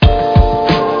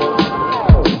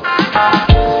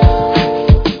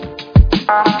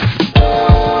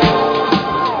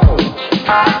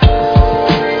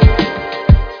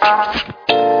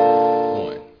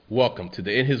to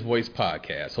the In His Voice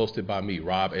podcast, hosted by me,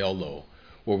 Rob L. Lowe,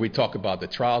 where we talk about the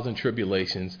trials and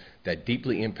tribulations that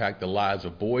deeply impact the lives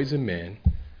of boys and men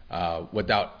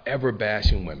without ever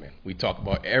bashing women. We talk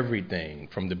about everything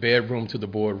from the bedroom to the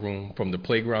boardroom, from the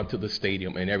playground to the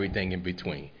stadium, and everything in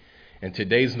between. And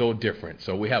today's no different,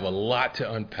 so we have a lot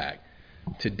to unpack.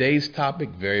 Today's topic,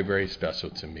 very, very special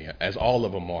to me, as all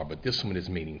of them are, but this one is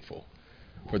meaningful.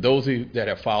 For those of you that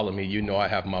have followed me, you know I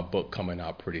have my book coming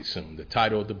out pretty soon. The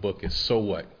title of the book is So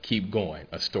What? Keep Going,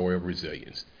 A Story of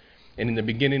Resilience. And in the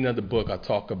beginning of the book, I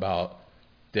talk about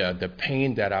the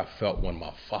pain that I felt when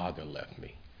my father left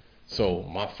me. So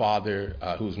my father,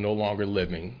 who's no longer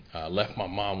living, left my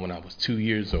mom when I was 2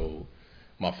 years old.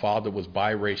 My father was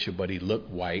biracial, but he looked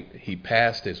white. He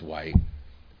passed as white,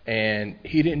 and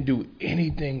he didn't do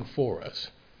anything for us.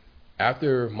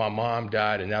 After my mom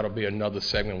died, and that'll be another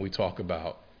segment we talk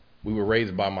about, we were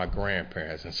raised by my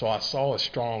grandparents. And so I saw a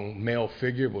strong male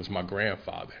figure, was my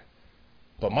grandfather.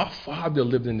 But my father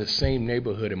lived in the same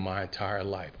neighborhood in my entire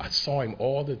life. I saw him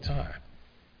all the time,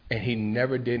 and he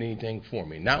never did anything for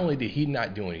me. Not only did he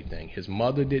not do anything, his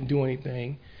mother didn't do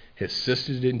anything, his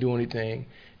sisters didn't do anything,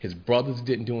 his brothers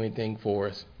didn't do anything for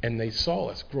us, and they saw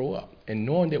us grow up, and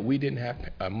knowing that we didn't have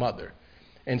a mother.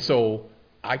 And so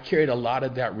I carried a lot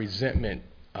of that resentment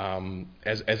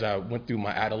as I went through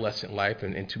my adolescent life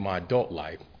and into my adult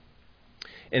life.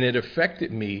 And it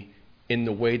affected me in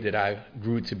the way that I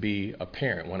grew to be a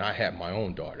parent when I had my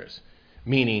own daughters,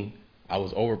 meaning I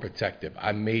was overprotective.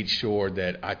 I made sure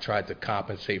that I tried to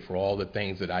compensate for all the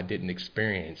things that I didn't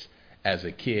experience as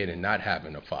a kid and not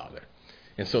having a father.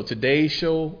 And so today's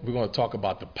show, we're going to talk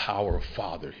about the power of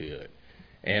fatherhood.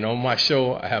 And on my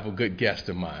show, I have a good guest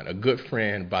of mine, a good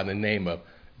friend by the name of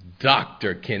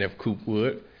Dr. Kenneth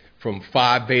Coopwood from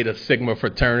Phi Beta Sigma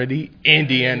Fraternity,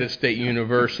 Indiana State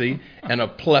University, and a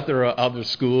plethora of other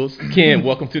schools. Ken,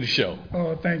 welcome to the show.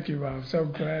 Oh, thank you, Rob. So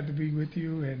glad to be with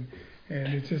you, and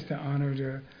it's just an honor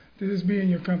to just be in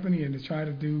your company and to try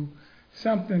to do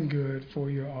something good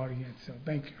for your audience. So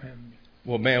thank you for having me.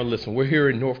 Well, man, listen, we're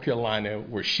here in North Carolina.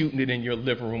 We're shooting it in your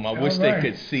living room. I wish they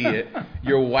could see it.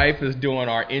 Your wife is doing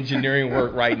our engineering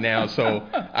work right now. So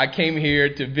I came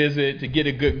here to visit, to get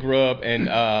a good grub,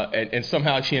 and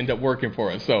somehow she ended up working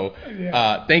for us. So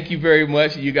thank you very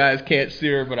much. You guys can't see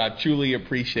her, but I truly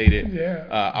appreciate it. Yeah.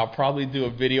 I'll probably do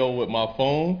a video with my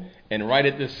phone. And right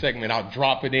at this segment, I'll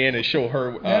drop it in and show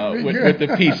her with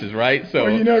the pieces, right? So,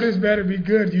 well, you know this better be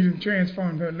good. You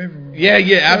transformed her living room. Yeah,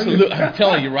 absolutely. I'm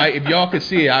telling you, right? If y'all could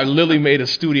see it, I literally made a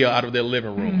studio out of their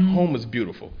living room. Mm-hmm. Home is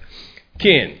beautiful.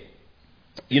 Ken,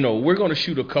 we're going to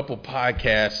shoot a couple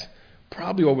podcasts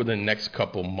probably over the next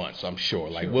couple months, I'm sure.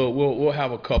 Like we'll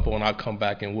have a couple, and I'll come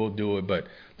back and we'll do it. But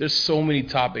there's so many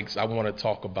topics I want to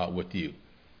talk about with you.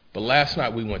 But last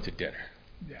night we went to dinner.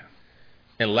 Yeah.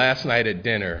 And last night at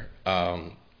dinner,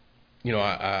 the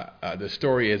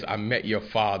story is I met your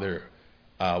father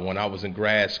when I was in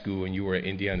grad school and you were at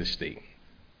Indiana State.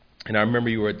 And I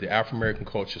remember you were at the African American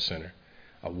Culture Center.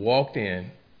 I walked in,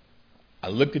 I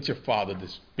looked at your father,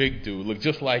 this big dude, looked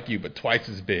just like you, but twice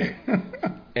as big.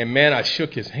 And man, I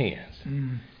shook his hands.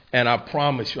 Mm. And I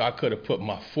promise you, I could have put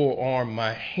my forearm,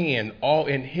 my hand, all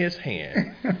in his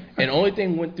hand. And the only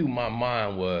thing went through my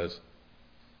mind was,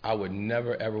 I would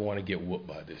never, ever want to get whooped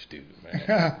by this dude,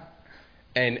 man.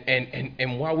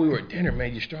 And while we were at dinner,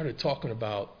 man, you started talking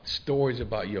about stories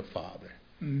about your father.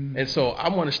 Mm. And so I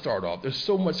want to start off. There's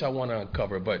so much I want to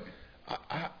uncover, but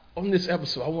I on this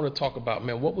episode, I want to talk about,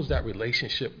 man, what was that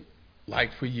relationship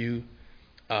like for you?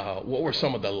 What were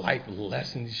some of the life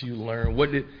lessons you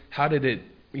learned? How did it,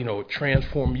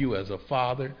 transform you as a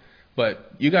father?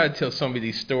 But you got to tell some of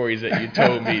these stories that you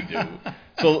told me, dude.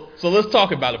 So let's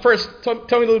talk about it. First, tell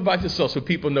me a little about yourself so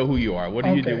people know who you are. What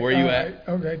do you do? Where are you at?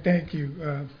 Okay, thank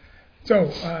you.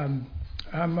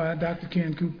 I'm Dr.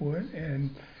 Ken Coopwood,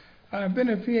 and I've been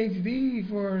a PhD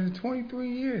for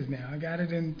 23 years now. I got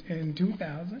it in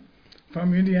 2000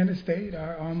 from Indiana State,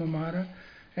 our alma mater,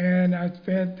 and I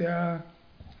spent the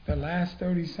last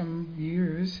 30-some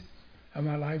years of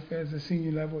my life as a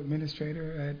senior level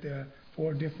administrator at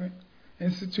 4 different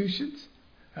institutions,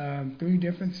 3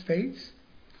 different states.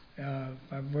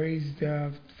 I've raised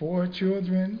 4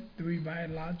 children, 3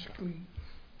 biologically,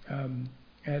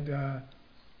 had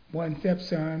 1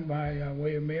 stepson by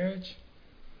way of marriage.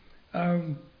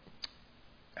 I'm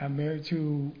married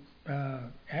to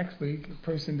actually a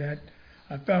person that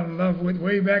I fell in love with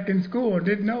way back in school and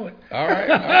didn't know it. All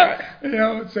right.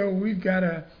 So we've got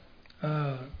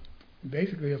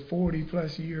basically a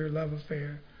 40-plus year love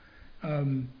affair.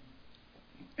 And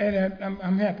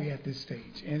I'm happy at this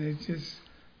stage. And it's just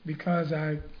because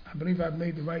I believe I've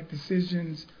made the right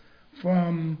decisions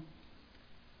from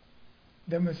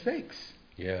the mistakes.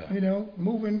 Yeah. You know,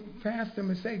 moving past the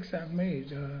mistakes I've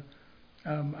made.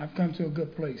 I've come to a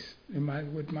good place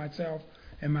with myself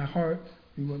and my heart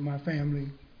and with my family.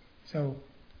 So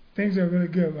things are really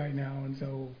good right now, and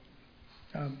so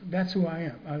that's who I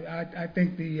am. I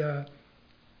think the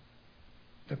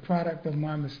product of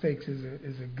my mistakes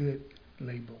is a good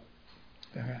label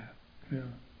to have.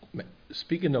 Yeah.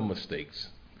 Speaking of mistakes,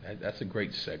 that's a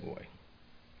great segue.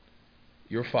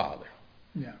 Your father.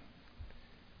 Yeah.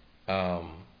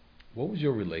 What was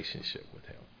your relationship with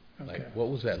him? Okay. Like, what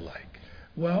was that like?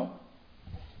 Well,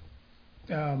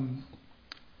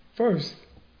 first,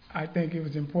 I think it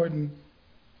was important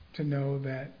to know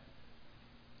that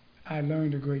I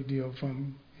learned a great deal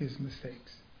from his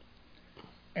mistakes.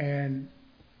 And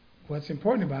what's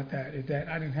important about that is that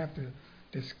I didn't have to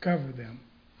discover them.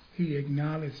 He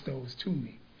acknowledged those to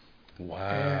me.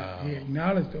 Wow. And he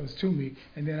acknowledged those to me,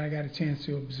 and then I got a chance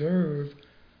to observe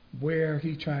where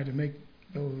he tried to make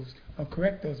those or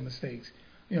correct those mistakes,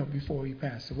 before he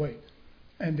passed away.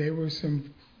 And there were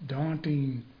some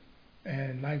daunting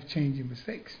and life-changing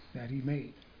mistakes that he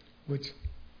made, which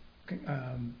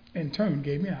in turn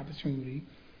gave me an opportunity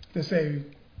to say,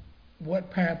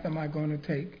 what path am I going to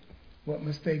take? What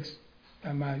mistakes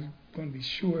am I going to be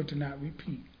sure to not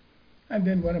repeat? And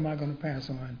then what am I going to pass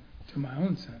on to my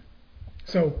own son?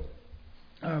 So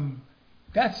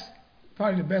that's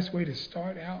probably the best way to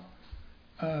start out,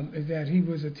 is that he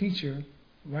was a teacher,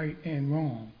 right and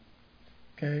wrong.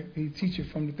 Okay, he teacher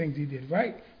from the things he did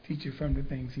right, teacher from the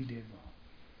things he did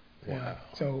wrong. Wow.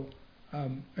 So,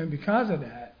 and because of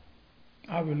that,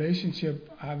 our relationship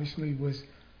obviously was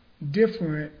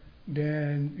different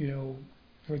than,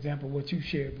 for example, what you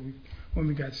shared when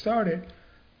we got started,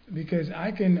 because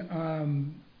I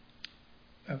can,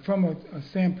 from a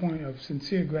standpoint of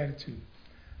sincere gratitude,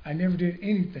 I never did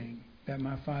anything that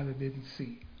my father didn't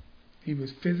see. He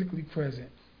was physically present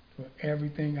for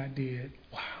everything I did,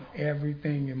 for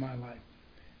everything in my life.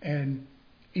 And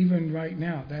even right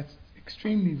now, that's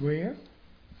extremely rare,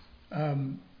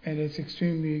 and it's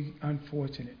extremely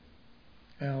unfortunate.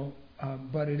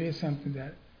 But it is something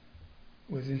that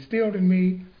was instilled in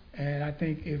me, and I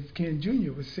think if Ken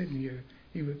Jr. was sitting here,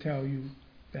 he would tell you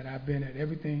that I've been at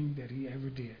everything that he ever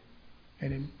did.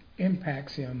 And it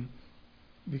impacts him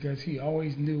because he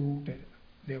always knew that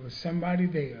there was somebody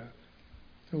there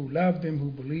who loved him, who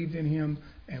believed in him,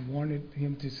 and wanted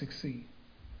him to succeed.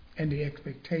 And the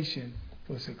expectation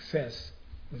for success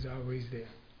was always there.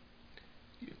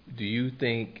 Do you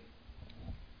think,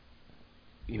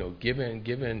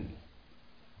 given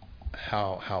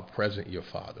how present your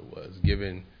father was,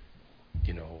 given,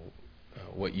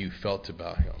 what you felt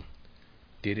about him,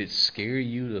 did it scare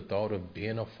you, the thought of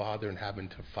being a father and having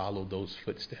to follow those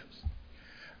footsteps?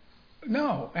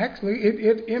 No, actually,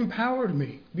 it empowered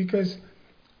me because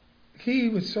he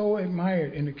was so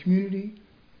admired in the community,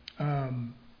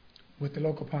 with the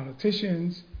local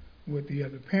politicians, with the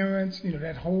other parents,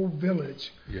 that whole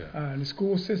village, Yeah. the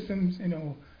school systems,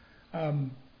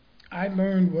 I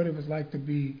learned what it was like to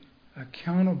be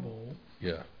accountable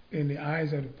Yeah. in the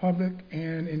eyes of the public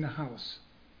and in the house.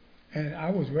 And I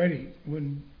was ready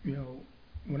when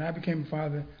I became a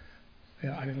father.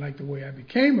 I didn't like the way I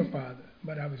became a father,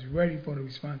 but I was ready for the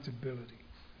responsibility.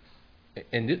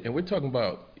 And we're talking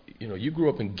about, you grew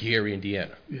up in Gary,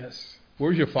 Indiana. Yes.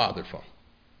 Where's your father from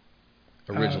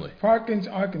originally? Parkins,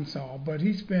 Arkansas, but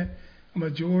he spent a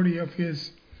majority of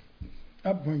his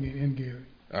upbringing in Gary.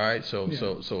 All right, so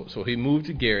he moved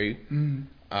to Gary.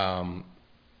 And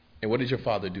what did your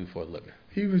father do for a living?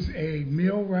 He was a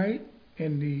millwright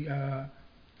in the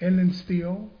Inland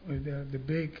Steel, the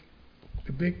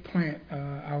big plant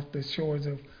out the shores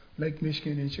of Lake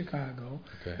Michigan in Chicago.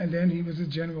 Okay. And then he was a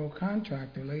general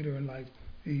contractor later in life.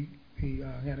 He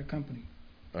had a company.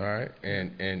 All right,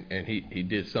 and he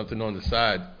did something on the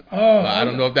side. Oh, I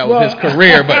don't know if that was his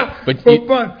career, but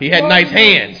he had nice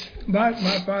hands. My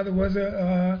father was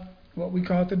what we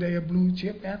call today a blue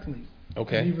chip athlete.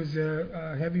 Okay. And he was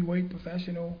a heavyweight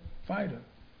professional fighter,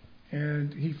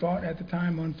 and he fought at the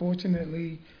time,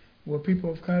 unfortunately, where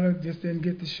people of color just didn't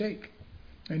get the shake.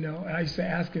 And I used to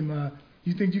ask him,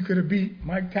 "You think you could have beat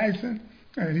Mike Tyson?"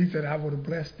 And he said, "I would have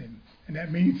blessed him." And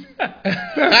that means that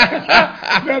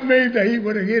he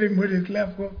would have hit him with his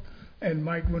left hook, and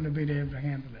Mike wouldn't have been able to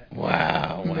handle that.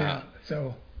 Wow. Yeah,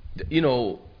 so.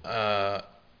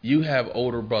 You have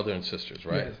older brother and sisters,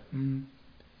 right? Yes. Mm-hmm.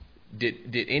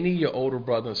 Did any of your older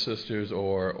brothers and sisters,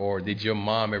 or did your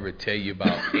mom ever tell you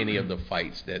about any of the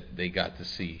fights that they got to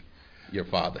see your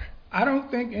father? I don't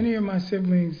think any of my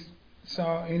siblings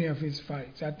saw any of his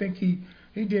fights. I think he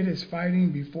did his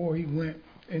fighting before he went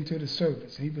into the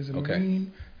service. He was a Okay.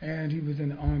 Marine, and he was in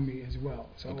the Army as well.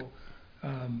 So Okay.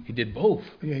 He did both.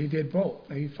 yeah, he did both.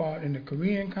 He fought in the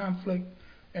Korean conflict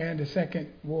and the Second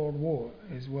World War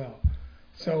as well.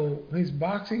 So his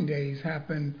boxing days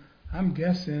happened, I'm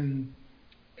guessing,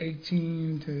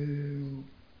 18 to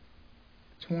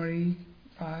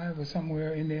 25 or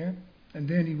somewhere in there, and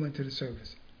then he went to the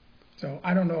service. So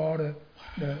I don't know all the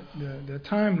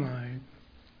timeline,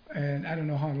 and I don't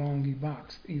know how long he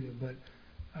boxed either, but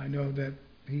I know that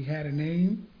he had a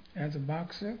name as a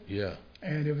boxer, Yeah.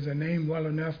 and it was a name well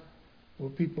enough where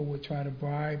people would try to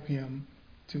bribe him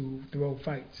to throw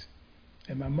fights.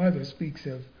 And my mother speaks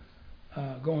of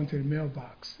going to the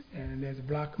mailbox, and there's a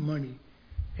block of money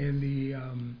in the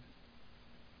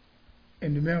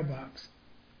mailbox,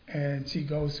 and she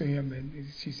goes to him and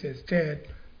she says, "Ted,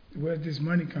 where did this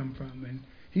money come from?" And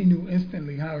he knew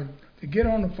instantly how to get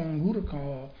on the phone, who to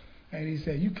call, and he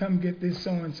said, "You come get this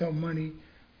so and so money,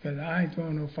 because I ain't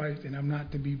throwing no fights and I'm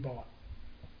not to be bought."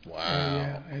 Wow.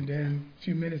 Yeah, and then a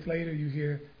few minutes later, you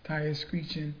hear tires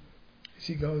screeching.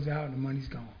 She goes out, and the money's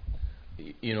gone.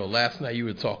 You know, last night you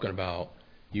were talking about,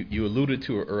 you alluded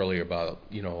to it earlier about,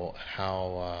 you know,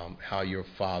 how your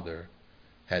father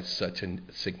had such a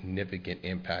significant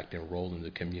impact and role in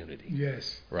the community.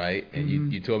 Yes. Right? And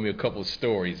Mhm. you told me a couple of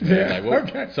stories, man. Yeah, Like what,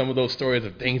 okay. some of those stories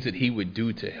of things that he would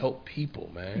do to help people,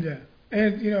 man. Yeah,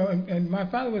 and you know, and my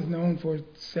father was known for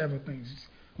several things.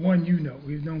 One, you know,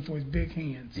 he was known for his big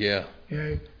hands. Yeah.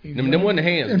 Yeah, Them wasn't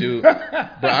hands, dude.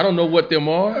 Bro, I don't know what them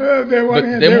are. They But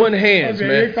hands. them wasn't hands, okay,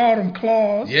 man. They called them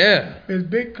claws. Yeah. His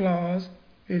big claws,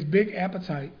 his big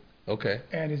appetite, Okay.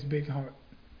 and his big heart.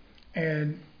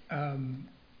 And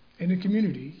in the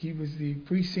community, he was the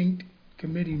precinct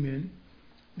committeeman.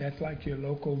 That's like your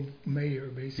local mayor,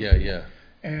 basically. Yeah, yeah.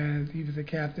 And he was the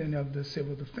captain of the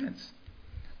civil defense.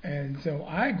 And so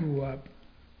I grew up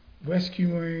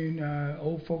rescuing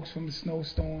old folks from the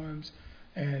snowstorms,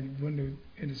 and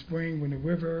in the spring when the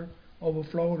river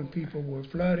overflowed and people were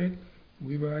flooded,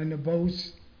 we were in the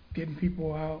boats getting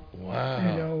people out. Wow.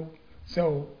 You know,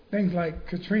 so things like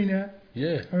Katrina,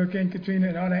 Yeah. Hurricane Katrina,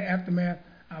 and all that aftermath,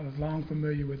 I was long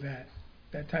familiar with that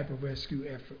type of rescue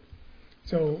effort.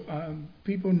 So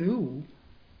people knew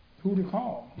who to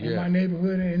call in Yeah. my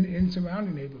neighborhood and in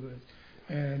surrounding neighborhoods.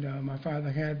 And my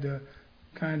father had the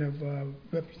kind of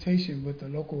reputation with the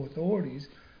local authorities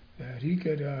that he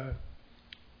could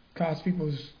cause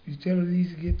people's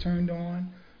utilities to get turned on.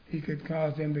 He could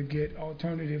cause them to get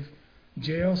alternative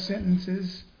jail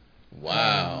sentences.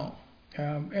 Wow.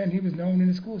 And he was known in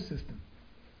the school system.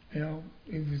 You know,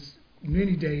 it was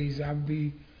many days I'd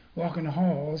be walking the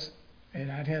halls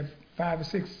and I'd have 5 or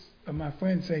 6 of my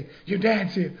friends say, "Your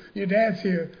dad's here, your dad's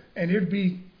here," and it'd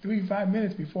be 3 to 5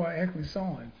 minutes before I actually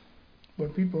saw him.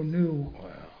 But people knew,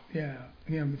 Wow. yeah,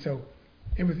 him. So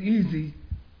it was easy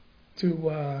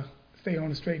to stay on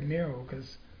the straight and narrow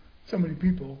because so many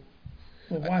people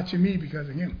were watching me because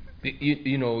of him.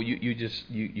 You know,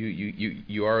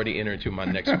 you already entered into my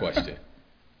next question.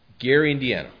 Gary,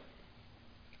 Indiana.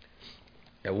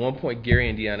 At one point, Gary,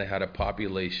 Indiana had a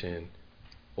population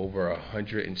over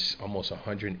almost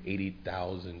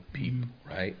 180,000 people,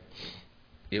 right?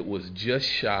 It was just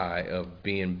shy of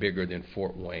being bigger than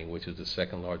Fort Wayne, which is the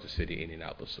second largest city in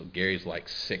Indianapolis. So Gary's like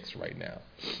 6 right now.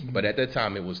 Mm-hmm. But at that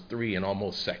time, it was 3 and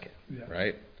almost second, Yeah.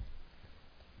 right?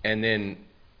 And then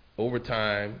over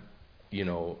time, you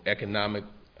know, economic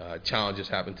challenges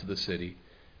happened to the city.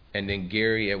 And then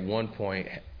Gary, at one point,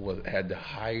 had the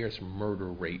highest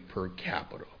murder rate per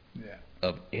capita Yeah.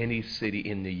 of any city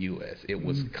in the U.S. It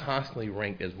was constantly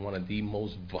ranked as one of the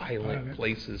most violent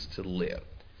places to live.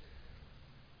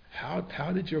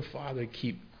 How did your father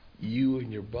keep you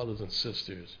and your brothers and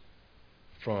sisters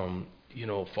from, you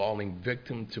know, falling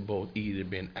victim to both either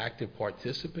being active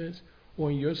participants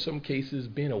or in some cases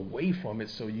being away from it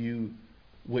so you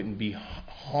wouldn't be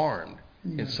harmed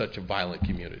in such a violent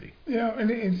community? You know, and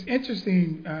it's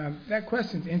interesting, that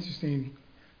question's interesting,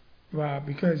 Rob,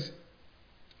 because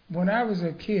when I was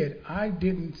a kid, I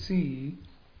didn't see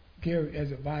Gary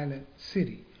as a violent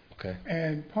city. Okay.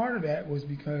 And part of that was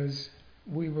because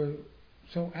we were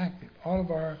so active. All of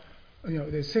our, you know,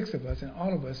 there's 6 of us, and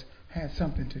all of us had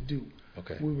something to do.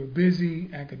 Okay. We were busy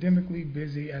academically,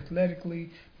 busy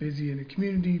athletically, busy in the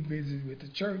community, busy with the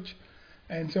church.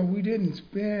 And so we didn't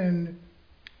spend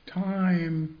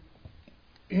time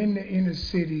in the inner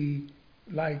city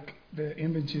like the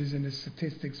images and the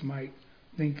statistics might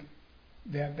think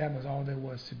that was all there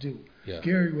was to do. Yeah.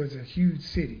 Gary was a huge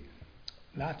city.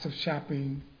 Lots of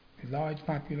shopping, a large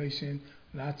population,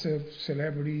 lots of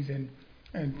celebrities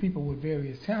and people with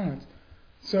various talents.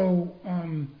 So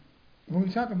when we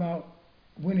talk about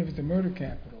when it was the murder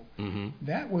capital, Mm-hmm.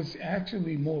 that was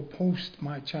actually more post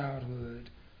my childhood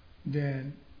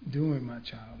than during my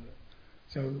childhood.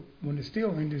 So when the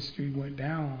steel industry went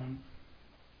down,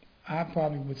 I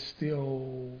probably was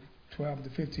still 12 to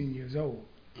 15 years old.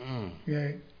 Mm.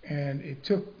 Yeah, and it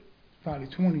took probably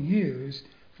 20 years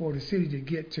for the city to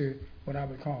get to what I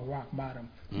would call rock bottom.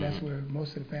 Mm-hmm. That's where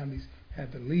most of the families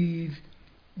had to leave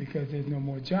because there's no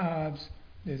more jobs.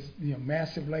 There's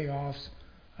massive layoffs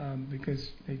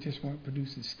because they just weren't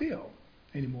producing steel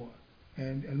anymore,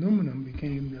 and aluminum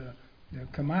became the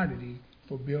commodity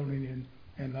for building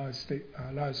and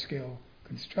large scale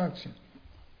construction.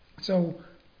 So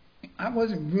I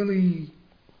wasn't really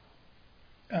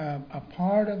a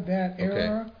part of that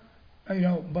era,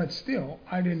 but still,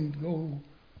 I didn't go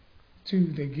to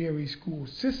the Gary school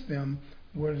system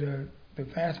where the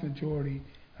vast majority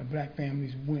of black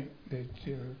families went, that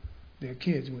their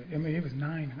kids went. I mean, it was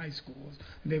 9 high schools,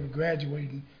 and they were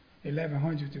graduating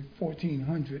 1,100 to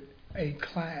 1,400 a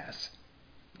class.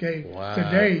 Okay, Wow.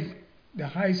 Today, the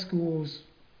high schools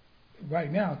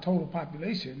right now, total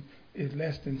population is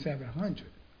less than 700.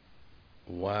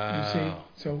 Wow. You see,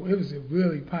 so it was a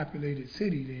really populated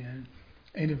city then,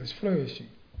 and it was flourishing.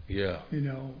 Yeah.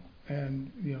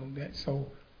 And that. So,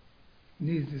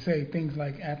 needless to say, things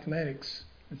like athletics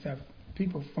and stuff.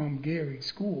 People from Gary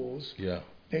schools, Yeah.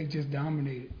 they just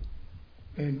dominated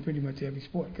in pretty much every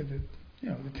sport because the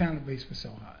talent base was so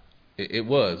high. It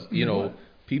was. It was.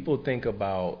 People think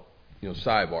about,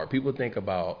 sidebar. People think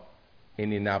about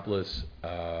Indianapolis,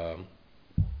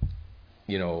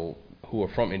 who are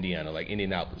from Indiana, like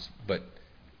Indianapolis. But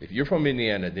if you're from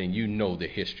Indiana, then you know the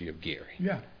history of Gary.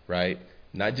 Yeah. Right?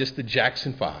 Not just the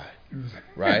Jackson 5,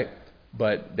 right?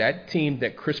 But that team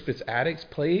that Crispus Attucks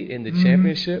played in the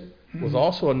championship was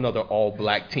also another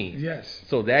all-black team. Yes.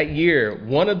 So that year,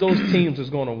 one of those teams was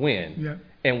going to win. Yeah.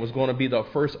 And was going to be the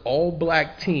first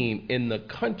all-black team in the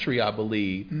country, I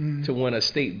believe, to win a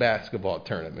state basketball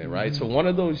tournament, right? So one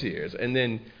of those years. And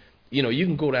then, you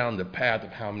can go down the path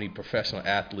of how many professional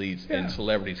athletes and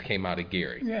celebrities came out of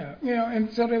Gary. Yeah,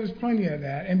 and so there was plenty of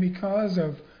that. And because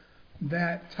of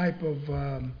that type of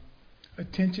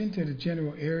attention to the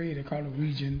general area, they call it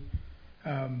region,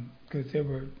 because there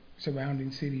were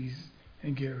surrounding cities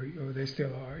in Gary, or there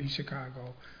still are, in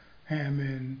Chicago,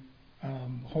 Hammond,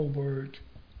 Hobart,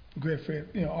 Griffith,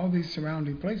 all these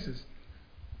surrounding places.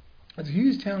 It's a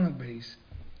huge talent base.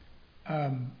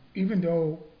 Even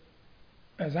though,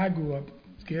 as I grew up,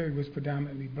 Gary was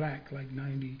predominantly black, like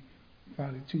 92%.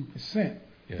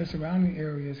 Yeah. The surrounding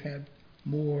areas had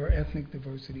more ethnic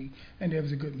diversity, and there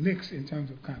was a good mix in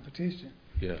terms of competition.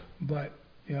 Yeah. But,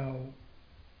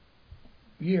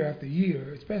 year after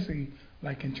year, especially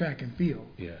like in track and field,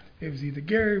 it was either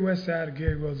Gary Westside or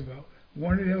Gary Roosevelt.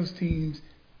 One of those teams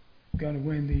going to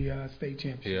win the state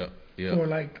championship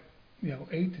for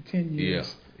 8 to 10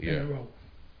 years in a row.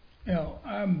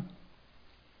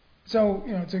 So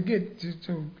to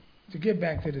get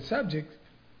back to the subject,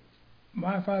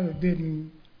 my father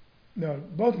didn't.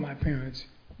 Both my parents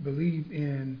believed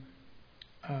in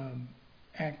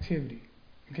activity,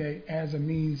 okay, as a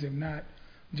means of not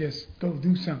just go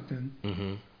do something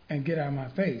and get out of my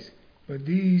face, but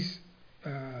these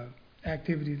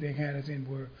activities they had us in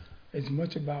were as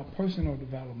much about personal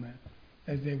development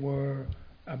as they were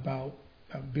about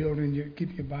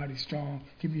keeping your body strong,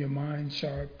 keeping your mind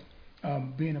sharp,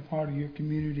 being a part of your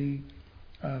community,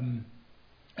 and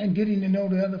getting to know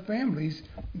the other families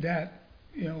that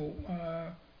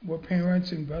were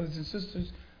parents and brothers and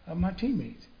sisters of my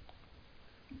teammates.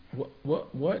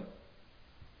 What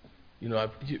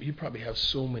you probably have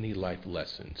so many life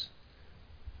lessons.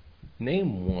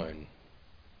 Name one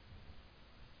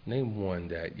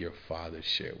that your father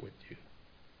shared with you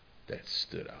that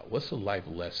stood out. What's a life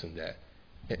lesson that?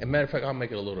 And matter of fact, I'll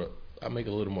make it a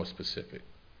little more specific.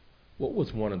 What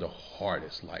was one of the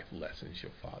hardest life lessons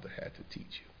your father had to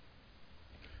teach you?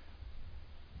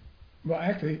 Well,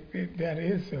 actually,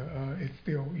 it's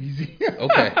still easy.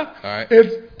 Okay, all right.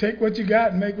 It's take what you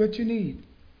got and make what you need.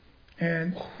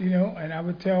 And, and I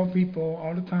would tell people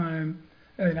all the time,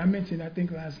 and I mentioned, I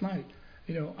think last night,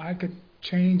 I could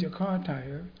change a car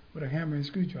tire with a hammer and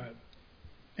screwdriver.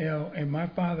 And my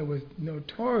father was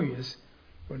notorious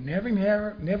for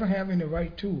never having the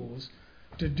right tools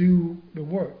to do the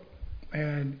work.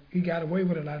 And he got away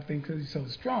with a lot of things because he's so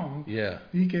strong. Yeah.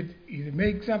 He could either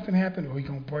make something happen or he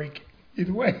gonna break it.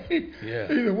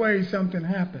 Either way, something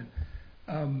happened.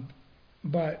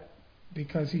 But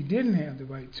because he didn't have the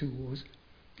right tools,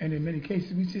 and in many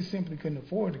cases we just simply couldn't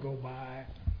afford to go buy,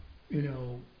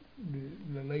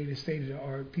 the latest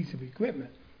state-of-the-art piece of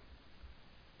equipment.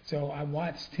 So I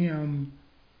watched him,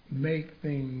 make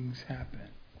things happen.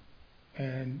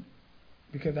 And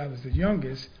because I was the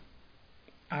youngest,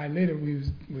 I literally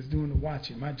was doing the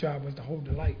watching. My job was to hold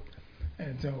the light.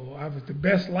 And so I was the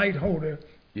best light holder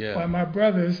while my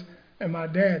brothers and my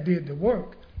dad did the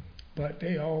work. But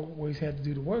they always had to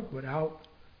do the work without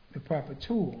the proper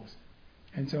tools.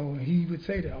 And so he would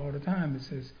say that all the time. He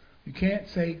says, you can't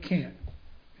say can't.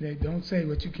 They don't say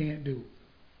what you can't do.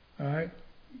 All right?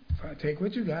 Take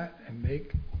what you got and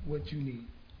make what you need.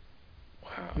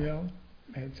 Wow. You know?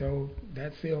 And so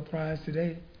that still applies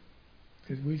today.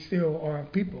 Because we still are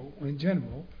people in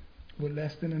general with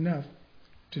less than enough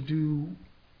to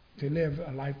live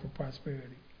a life of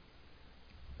prosperity.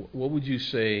 What would you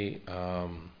say?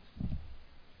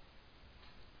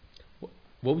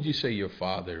 What would you say your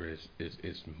father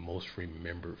is most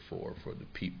remembered for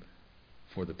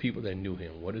the people that knew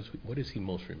him? What is he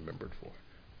most remembered for?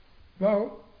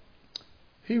 Well,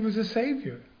 he was a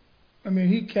savior. I mean,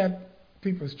 he kept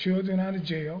people's children out of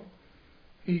jail.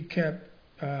 He's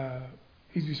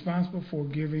responsible for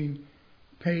giving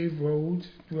paved roads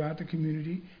throughout the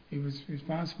community. He was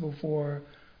responsible for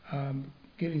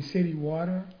getting city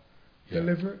water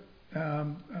delivered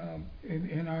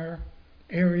in our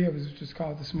area. It was just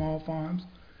called the small farms.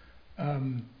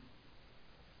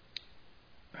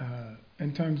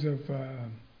 In terms of,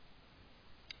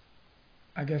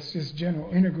 I guess, just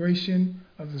general integration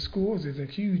of the schools is a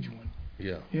huge one.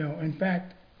 Yeah. You know, in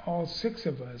fact, all 6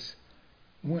 of us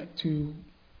went to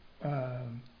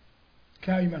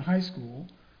Calumet High School,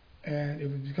 and it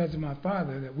was because of my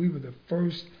father that we were the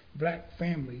first black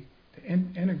family to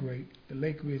integrate the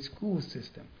Lake Ridge school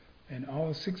system. And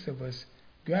all 6 of us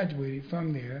graduated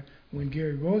from there when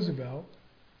Gary Roosevelt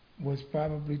was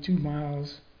probably 3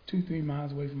 miles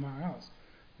away from our house.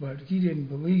 But he didn't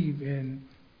believe in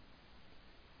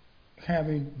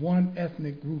having one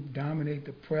ethnic group dominate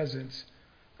the presence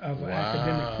of an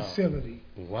academic facility.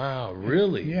 Wow,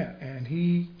 really? Yeah, and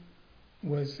he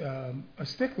was a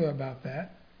stickler about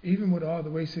that, even with all the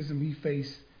racism he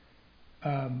faced,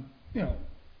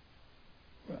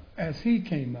 as he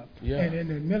came up and in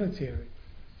the military.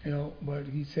 But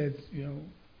he said,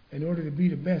 in order to be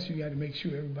the best, you got to make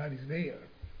sure everybody's there.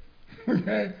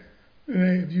 Okay?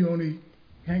 If you only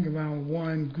hang around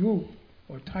one group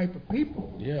or type of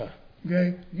people,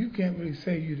 okay, you can't really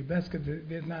say you're the best because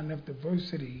there's not enough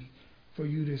diversity for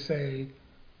you to say,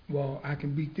 well, I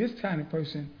can beat this kind of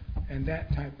person and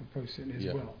that type of person as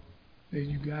well. That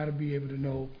you got to be able to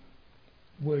know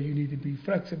where you need to be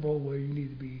flexible, where you need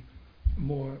to be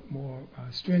more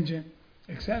stringent,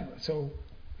 etc. So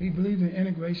he believed in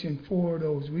integration for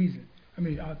those reasons. I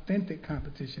mean, authentic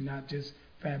competition, not just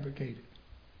fabricated.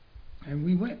 And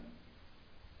we went.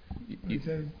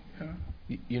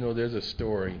 There's a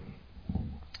story.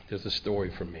 There's a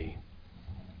story for me.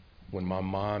 When my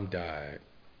mom died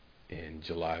in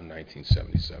July of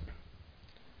 1977,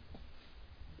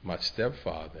 my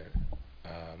stepfather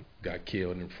got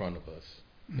killed in front of us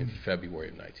in February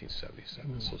of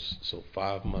 1977. So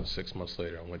 5 months, 6 months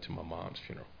later, I went to my mom's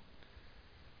funeral.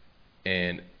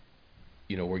 And,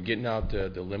 we're getting out the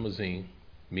limousine,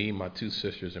 me, my 2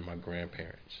 sisters, and my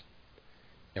grandparents.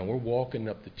 And we're walking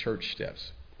up the church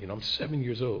steps. I'm 7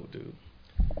 years old, dude.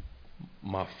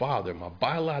 My father, my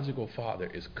biological father,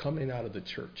 is coming out of the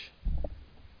church.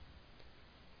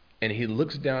 And he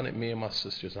looks down at me and my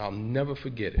sisters. I'll never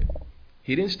forget it.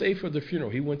 He didn't stay for the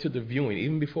funeral. He went to the viewing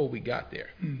even before we got there,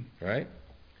 right?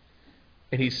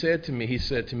 And he said to me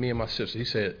and my sister, he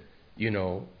said,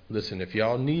 listen, if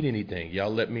y'all need anything,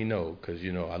 y'all let me know because,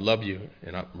 I love you.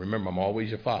 And remember, I'm always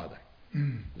your father.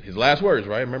 His last words,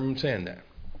 right? I remember him saying that.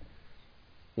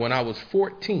 When I was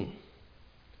 14,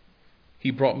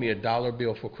 he brought me a $1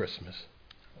 bill for Christmas.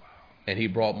 Wow. And he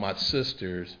brought my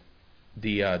sisters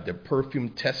the perfume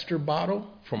tester bottle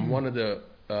from one of the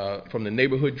from the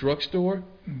neighborhood drugstore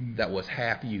that was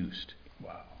half used.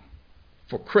 Wow.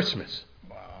 For Christmas.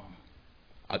 Wow.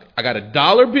 I got a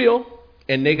 $1 bill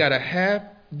and they got a half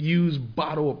used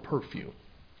bottle of perfume.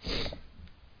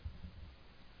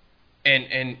 And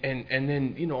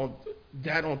then,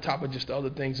 that on top of just the other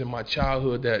things in my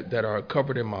childhood that are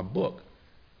covered in my book.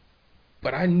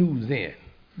 But I knew then,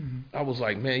 I was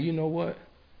like, man, you know what?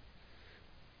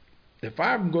 If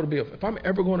I'm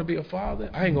ever going to be a father,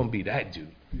 I ain't going to be that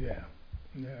dude. Yeah.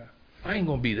 I ain't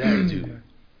going to be that dude.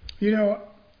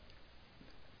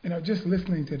 Just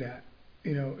listening to that,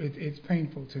 it's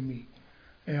painful to me,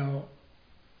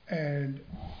 and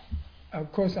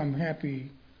of course I'm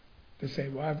happy to say,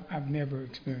 well, I've never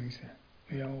experienced that,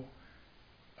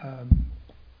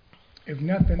 if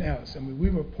nothing else. I mean, we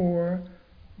were poor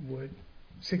with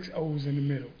 6 O's in the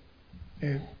middle,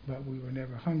 but we were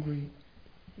never hungry.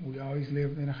 we always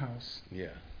lived in a house. Yeah.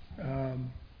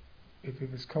 If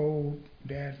it was cold,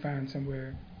 Dad found some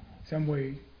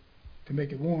way to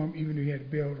make it warm, even though he had to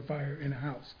build a fire in the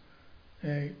house.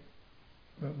 Okay?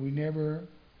 But we never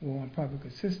were on public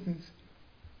assistance,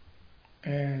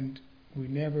 and we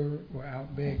never were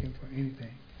out begging for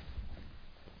anything.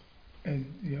 And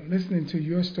listening to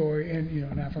your story, and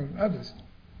and I've heard others,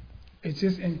 it's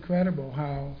just incredible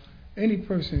how any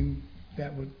person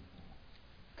that would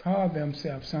call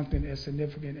themselves something as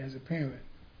significant as a parent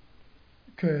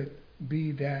could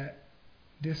be that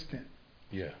distant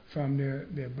from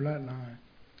their bloodline.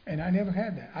 And I never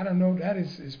had that. I don't know, that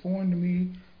is foreign to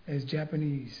me as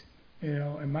Japanese.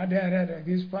 And my dad had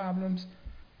his problems.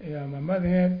 My mother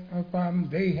had her problems.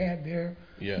 They had their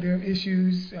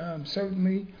issues,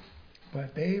 certainly,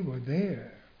 but they were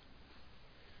there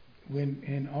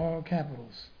in all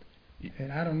capitals.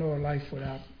 And I don't know a life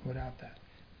without that.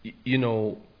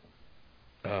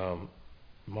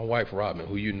 My wife, Robin,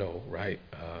 who you know, right?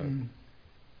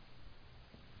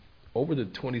 Over the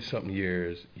 20-something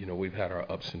years, we've had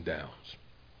our ups and downs.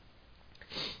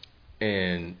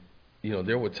 And,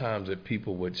 there were times that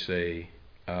people would say,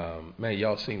 man,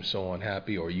 y'all seem so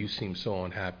unhappy, or you seem so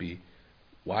unhappy.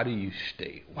 Why do you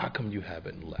stay? Why come you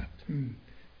haven't left?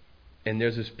 And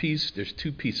there's this piece, there's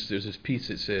two pieces. There's this piece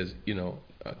that says,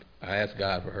 I asked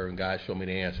God for her, and God showed me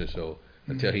the answer. So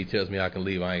until he tells me I can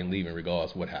leave, I ain't leaving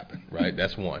regardless of what happened, right?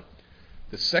 That's one.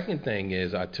 The second thing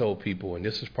is I tell people, and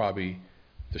this is probably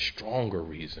the stronger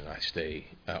reason I stay,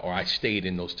 or I stayed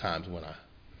in those times when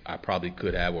I probably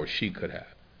could have, or she could have.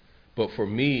 But for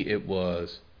me, it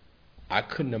was, I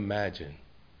couldn't imagine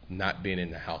not being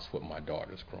in the house with my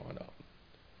daughters growing up.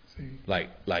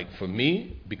 Like for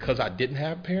me, because I didn't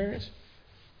have parents,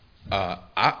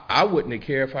 I wouldn't have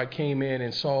cared if I came in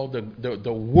and saw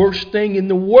the worst thing in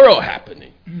the world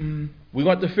happening. We're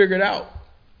going to have to figure it out.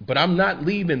 But I'm not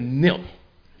leaving them.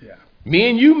 Yeah. Me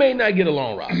and you may not get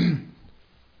along, Rob.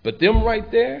 But them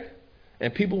right there,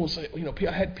 and people will say,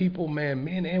 I had people, man,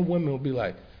 men and women will be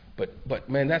like, but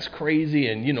man, that's crazy.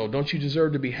 And, don't you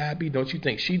deserve to be happy? Don't you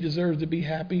think she deserves to be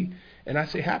happy? And I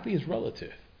say, happy is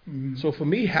relative. So for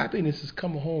me, happiness is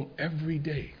coming home every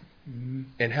day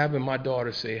and having my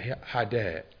daughter say, hi,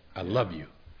 Dad, I love you.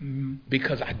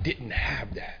 Because I didn't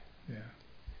have that. Yeah.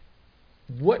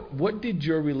 What did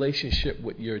your relationship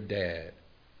with your dad,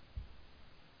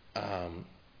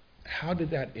 how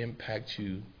did that impact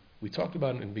you? We talked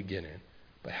about it in the beginning,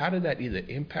 but how did that either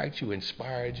impact you,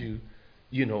 inspired you,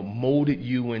 molded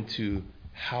you into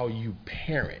how you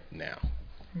parent now?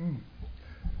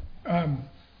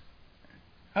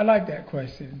 I like that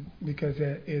question because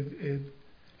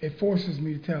it forces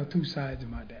me to tell two sides of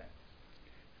my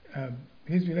dad.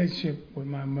 His relationship with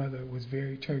my mother was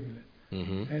very turbulent,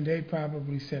 and they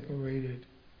probably separated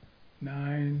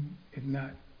 9, if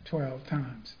not 12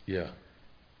 times. Yeah.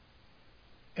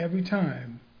 Every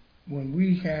time when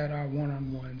we had our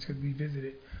one-on-ones, because we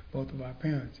visited both of our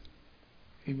parents,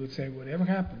 he would say, whatever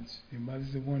happens, your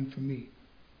mother's the one for me.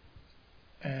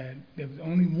 And there was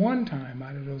only one time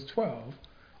out of those 12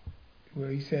 where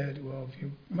he said, well, if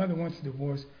your mother wants a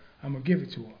divorce, I'm going to give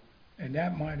it to her. And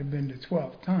that might have been the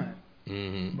 12th time.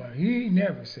 But he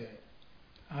never said,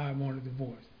 I want a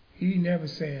divorce. He never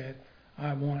said,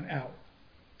 I want out.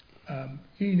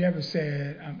 He never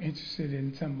said, I'm interested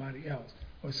in somebody else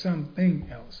or something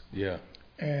else. Yeah.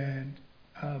 And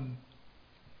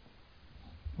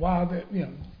while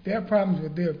their problems were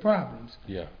their problems,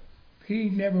 he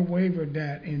never wavered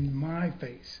that in my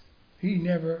face. He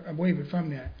never wavered from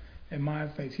that in my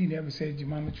face. He never said, your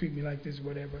mama treat me like this or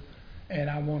whatever, and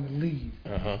I want to leave.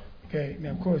 Okay,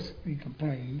 now of course he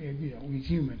complained, and we're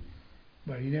human,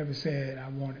 but he never said, I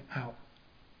want it out.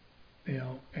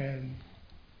 And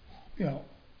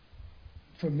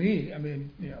for me, I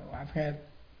mean, I've had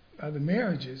other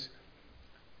marriages,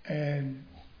 and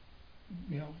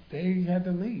they had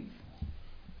to leave.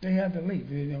 They had to leave.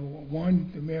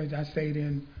 The marriage I stayed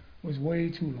in was way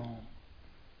too long.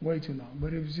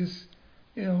 But it was just,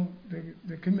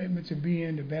 the commitment to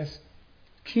being the best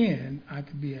kin I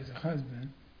could be as a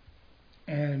husband,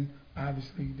 and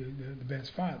obviously the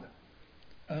best father.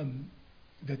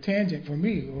 The tangent for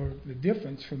me, or the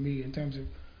difference for me in terms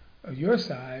of your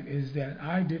side, is that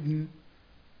I didn't.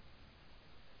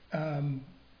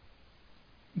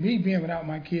 Me being without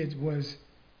my kids was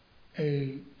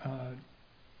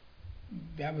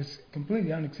that was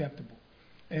completely unacceptable,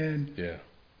 and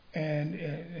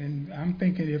I'm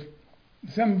thinking if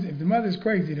the mother's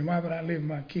crazy, then why would I live with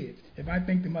my kids? If I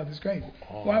think the mother's crazy,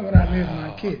 why would I live with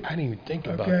my kids? I didn't even think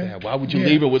about that. Why would you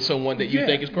leave her with someone that you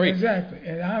think is crazy? Exactly.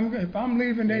 And if I'm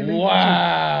leaving, they leave.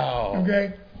 Wow. Too.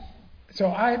 Okay.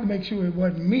 So I had to make sure it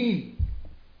wasn't me.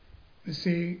 You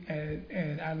see,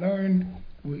 and I learned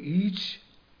with each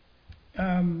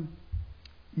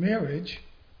marriage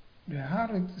how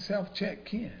to self-check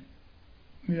Ken.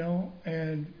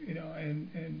 And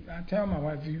I tell my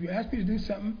wife, if you ask me to do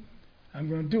something, I'm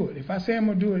going to do it. If I say I'm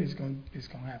going to do it, it's going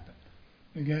to happen.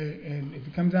 Okay, and if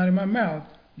it comes out of my mouth,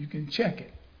 you can check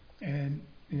it. And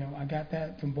I got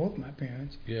that from both my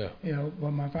parents. Yeah.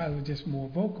 But my father was just more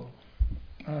vocal.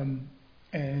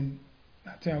 And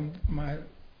I tell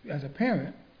as a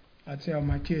parent, I tell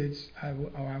my kids, I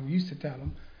used to tell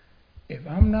them, if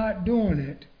I'm not doing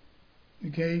it,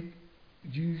 okay,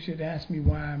 you should ask me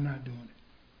why I'm not doing it.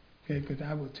 Okay, because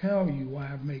I will tell you why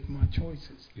I make my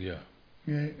choices. Yeah.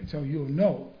 Okay, so you'll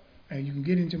know, and you can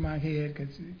get into my head,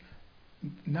 because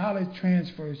knowledge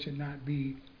transfer should not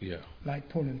be like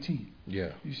pulling teeth.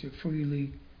 Yeah. You should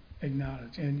freely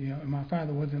acknowledge. And my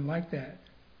father wasn't like that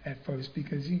at first,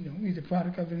 because he's a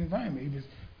product of an environment. He was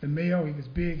the male. He was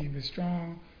big. He was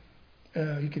strong.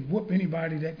 He could whoop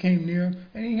anybody that came near him,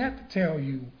 and he had to tell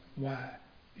you why.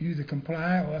 You either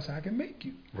comply or else I can make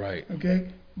you. Right.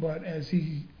 Okay. But as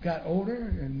he got older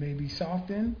and maybe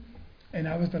softened, and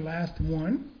I was the last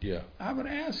one, I would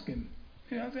ask him,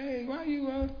 say, hey, why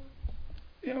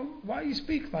you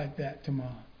speak like that to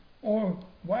Mom? Or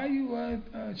why you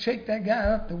shake that guy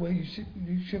up the way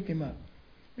you shook him up?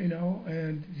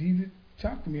 And he would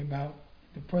talk to me about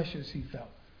the pressures he felt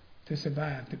to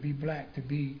survive, to be black, to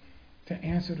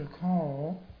answer the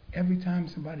call every time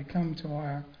somebody come to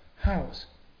our house.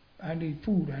 I need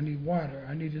food, I need water,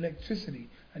 I need electricity,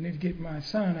 I need to get my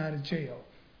son out of jail.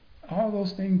 All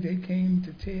those things they came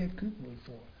to Ted Cooperwood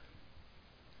for.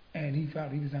 And he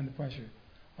felt he was under pressure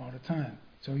all the time.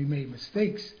 So he made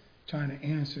mistakes trying to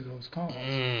answer those calls.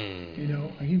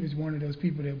 And he was one of those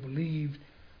people that believed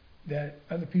that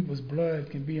other people's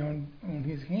blood can be on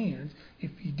his hands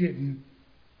if he didn't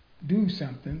do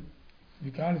something,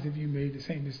 regardless if you made the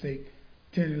same mistake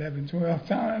 10, 11, 12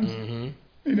 times. Mm-hmm.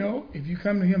 If you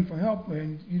come to him for help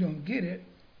and you don't get it,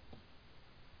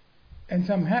 and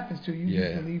something happens to you,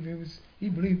 he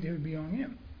believed it would be on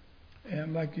him.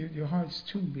 And like your heart's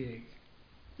too big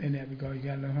in that regard. You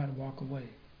got to learn how to walk away.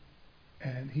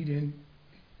 And he didn't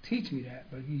teach me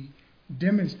that, but he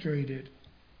demonstrated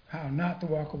how not to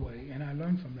walk away, and I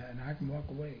learned from that, and I can walk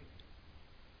away.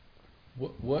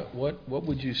 What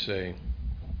would you say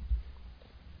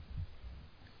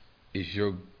is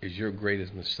your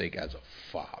greatest mistake as a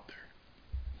father?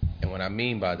 And what I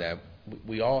mean by that,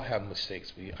 we all have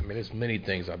mistakes. There's many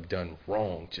things I've done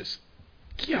wrong. Just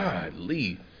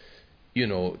golly,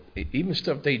 even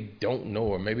stuff they don't know,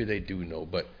 or maybe they do know.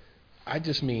 But I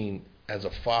just mean, as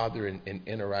a father and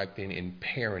interacting and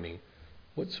parenting,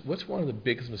 what's one of the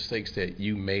biggest mistakes that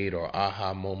you made, or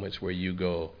aha moments where you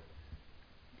go,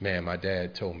 man, my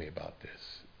dad told me about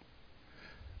this?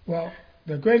 Well,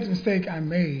 the greatest mistake I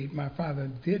made, my father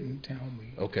didn't tell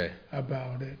me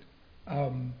about it.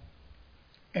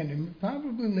 And it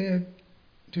probably led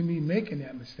to me making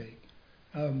that mistake.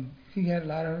 He had a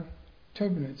lot of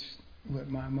turbulence with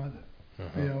my mother.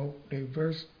 They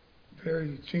were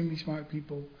very extremely smart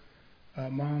people.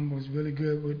 Mom was really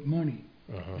good with money.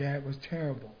 Dad was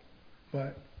terrible,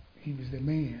 but he was the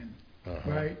man,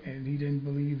 right? And he didn't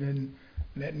believe in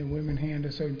letting the women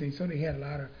handle certain things. So they had a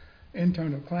lot of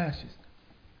internal clashes.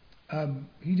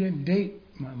 He didn't date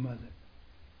my mother.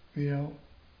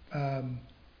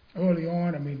 Early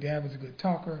on, Dad was a good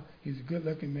talker. He was a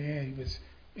good-looking man. He was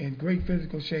in great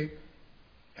physical shape.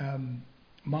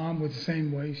 Mom was the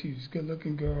same way. She was a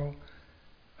good-looking girl.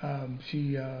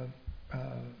 She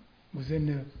was in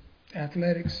the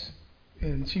athletics,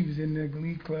 and she was in the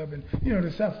glee club, and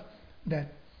the stuff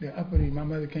that the uppity. My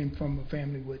mother came from a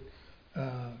family with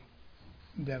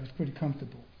that was pretty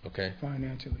comfortable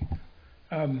financially.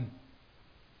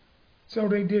 So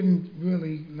they didn't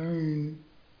really learn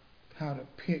how to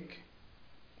pick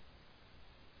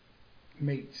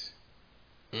mates.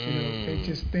 They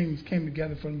just things came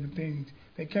together from the things.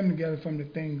 They came together from the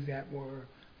things that were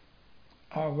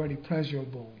already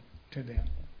pleasurable to them.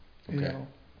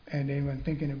 And they were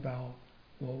thinking about,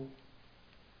 well,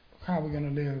 how are we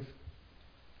going to live?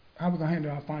 How are we going to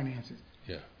handle our finances?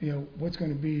 What's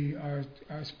going to be our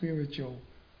spiritual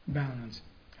balance?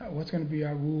 What's going to be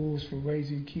our rules for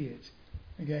raising kids?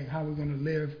 How are we going to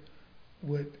live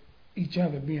with each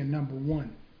other being number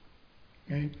one?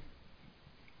 I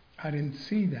didn't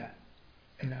see that,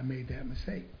 and I made that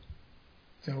mistake.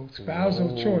 So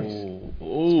spousal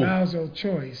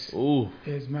choice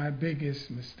is my biggest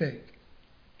mistake.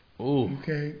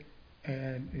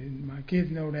 And my kids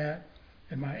know that,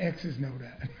 and my exes know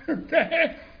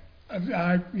that.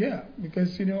 Yeah,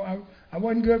 because I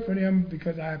wasn't good for them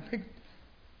because I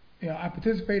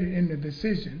participated in the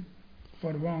decision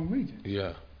for the wrong reason.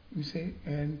 Yeah. You see,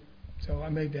 and so I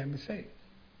made that mistake.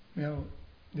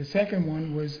 The second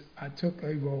one was I took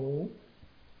a role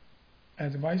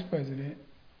as a vice president,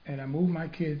 and I moved my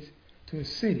kids to a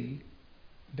city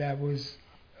that was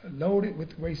loaded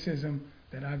with racism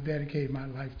that I've dedicated my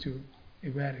life to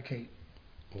eradicate.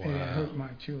 Wow. And it hurt my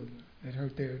children. It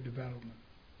hurt their development.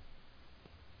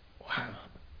 Wow.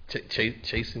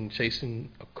 Chasing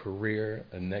a career,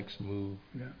 a next move.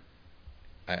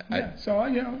 Yeah. So I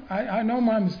know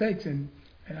my mistakes, and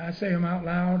I say them out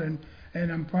loud, and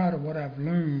I'm proud of what I've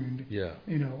learned. Yeah.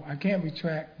 I can't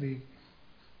retract the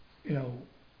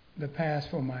past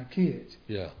for my kids.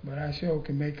 Yeah. But I sure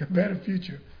can make a better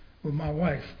future with my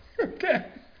wife. Okay.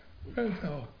 That's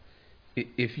all.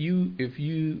 If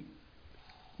you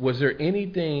was there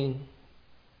anything?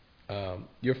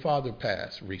 Your father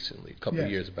passed recently, a couple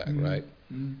of years back, right?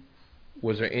 Mm-hmm.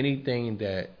 Was there anything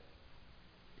that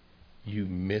you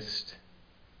missed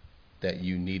that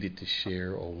you needed to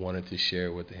share or wanted to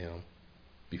share with him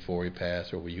before he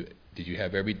passed, or did you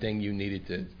have everything you needed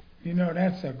to?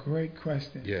 That's a great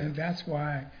question, yeah. And that's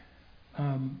why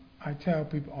I tell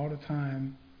people all the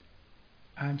time,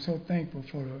 I'm so thankful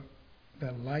for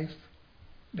the life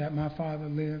that my father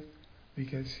lived,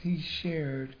 because he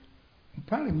shared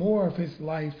probably more of his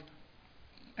life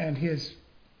and his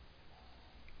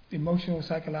emotional,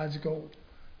 psychological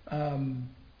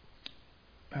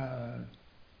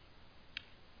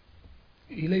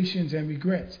elations and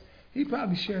regrets. He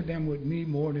probably shared them with me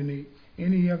more than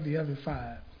any of the other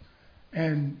five.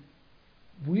 And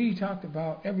we talked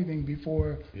about everything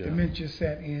before dementia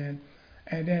set in.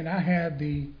 And then I had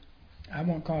I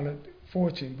won't call it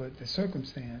fortune, but the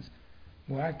circumstance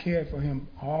where I cared for him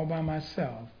all by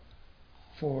myself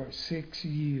for 6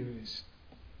 years.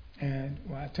 And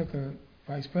I took a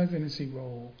vice presidency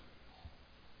role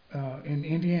in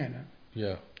Indiana.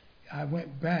 Yeah. I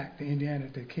went back to Indiana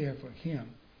to care for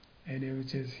him. And it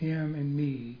was just him and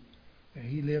me. And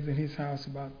he lived in his house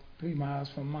about 3 miles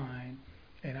from mine,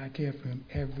 and I cared for him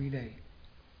every day.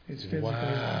 His physical.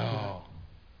 Wow.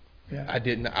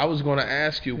 Yeah. I was going to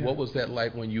ask you, what was that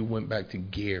like when you went back to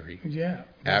Gary? Yeah.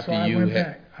 That's why I went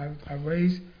back. I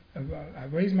raised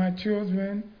my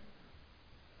children.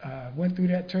 Went through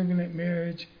that turbulent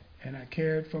marriage, and I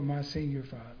cared for my senior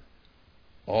father.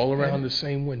 All around the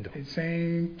same window. The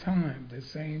same time.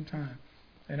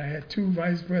 And I had 2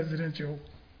 vice presidential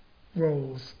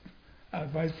roles. I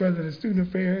was vice president of student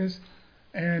affairs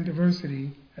and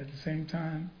diversity at the same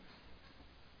time.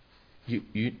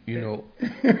 You know,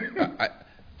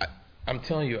 I'm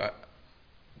telling you,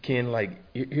 Ken, like,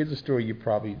 here's a story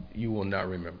you will not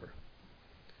remember.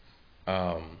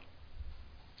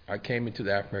 I came into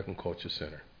the African American Culture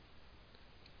Center.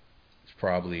 It's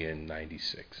probably in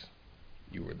 '96.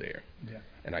 You were there. Yeah.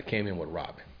 And I came in with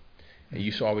Robin. And you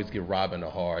used to always give Robin a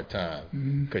hard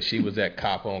time because she was that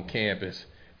cop on campus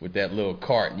with that little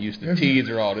cart and used to tease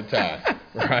her all the time,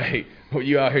 right? Well,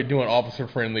 you out here doing officer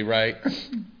friendly, right?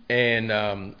 And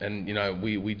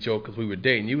we joked because we were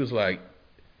dating. You was like,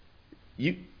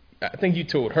 I think you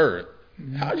told her,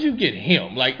 how'd you get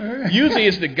him? Like, usually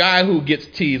it's the guy who gets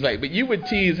teased, like, but you would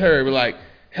tease her, like,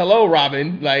 hello,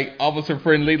 Robin, like, officer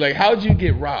friendly, like, how'd you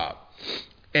get Rob?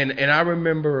 And I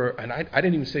remember, and I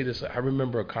didn't even say this, I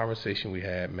remember a conversation we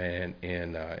had, man,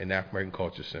 in African American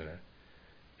Culture Center.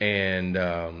 And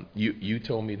you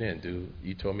told me then, dude,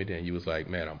 you was like,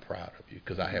 man, I'm proud of you,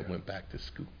 because I had went back to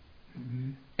school.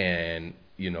 Mm-hmm. And,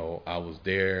 I was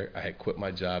there, I had quit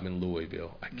my job in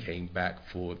Louisville, I came back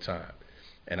full time.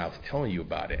 And I was telling you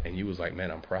about it, and you was like, man,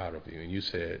 I'm proud of you. And you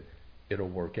said, it'll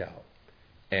work out.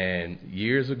 And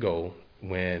years ago,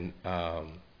 when, I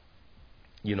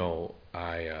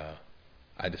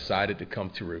decided to come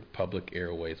to Republic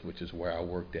Airways, which is where I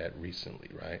worked at recently,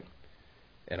 right?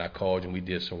 And I called you and we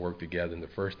did some work together. And the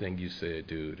first thing you said,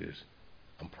 dude, is,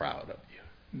 I'm proud of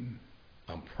you. Mm.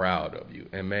 I'm proud of you.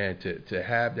 And, man, to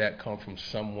have that come from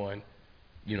someone,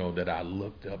 that I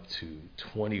looked up to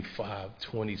 25,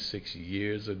 26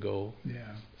 years ago.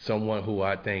 Yeah. Someone who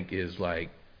I think is like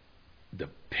the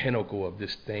pinnacle of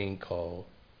this thing called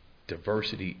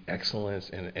diversity, excellence,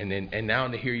 and now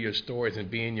to hear your stories and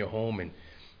be in your home, and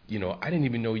I didn't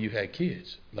even know you had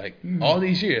kids, like all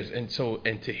these years, and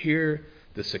to hear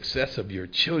the success of your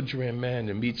children, man,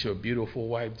 to meet your beautiful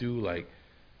wife, dude, like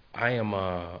I'm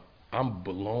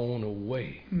blown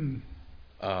away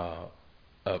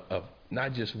of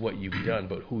not just what you've done,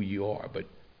 but who you are. But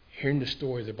hearing the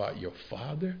stories about your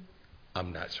father,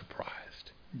 I'm not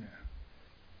surprised. Yeah.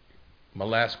 My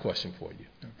last question for you.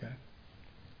 Okay.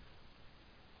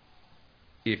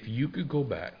 if you could go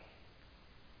back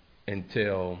and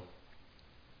tell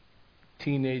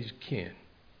teenage Ken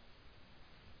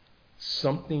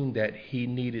something that he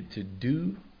needed to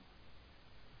do,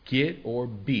 get, or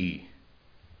be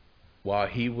while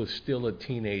he was still a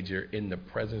teenager in the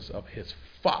presence of his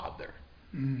father,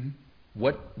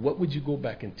 what would you go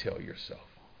back and tell yourself?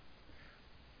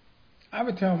 I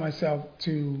would tell myself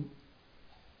to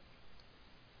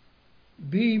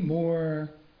be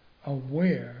more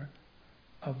aware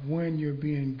of when you're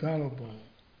being gullible,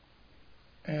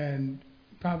 and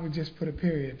probably just put a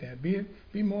period at that.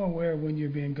 Be more aware when you're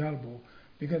being gullible,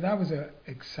 because I was an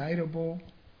excitable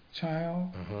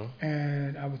child,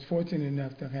 and I was fortunate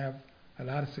enough to have a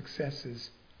lot of successes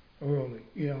early,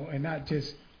 and not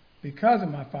just because of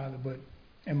my father, but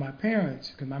and my parents,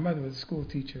 because my mother was a school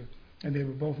teacher, and they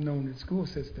were both known in the school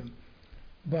system.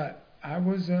 But I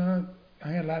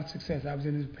had a lot of success. I was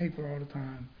in the paper all the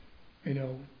time,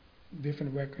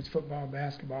 different records, football,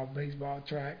 basketball, baseball,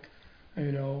 track.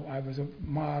 I was a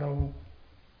model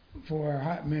for a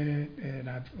hot minute, and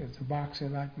I was a boxer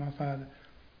like my father.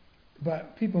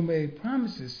 But people made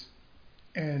promises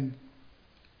and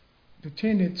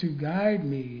pretended to guide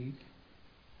me,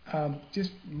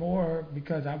 just more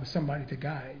because I was somebody to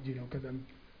guide, because I'm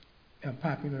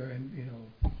popular and,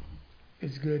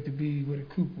 it's good to be with a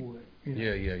coop wood.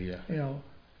 Yeah.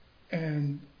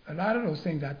 And a lot of those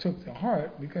things I took to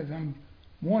heart because I'm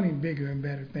wanting bigger and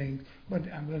better things, but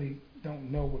I really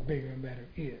don't know what bigger and better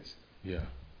is. Yeah.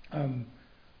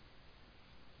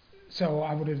 So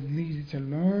I would have needed to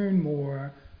learn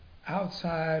more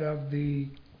outside of the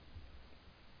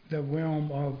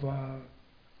realm of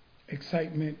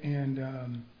excitement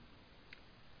and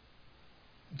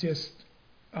just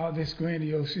all this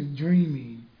grandiose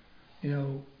dreaming.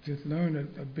 Just learn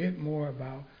a bit more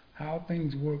about how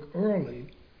things work early,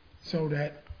 so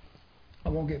that I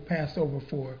won't get passed over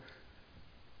for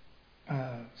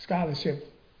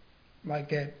scholarship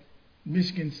like at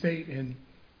Michigan State and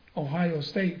Ohio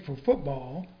State for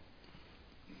football,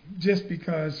 just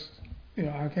because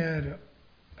I had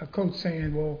a coach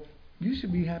saying, well, you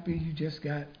should be happy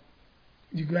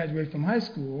you graduated from high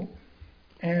school,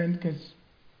 and because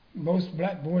most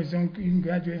black boys don't even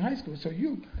graduate high school, so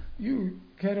you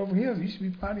head over here, you should be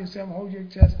proud of yourself, hold your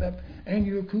chest up, and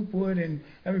you're a coop wood, and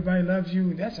everybody loves you,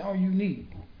 and that's all you need.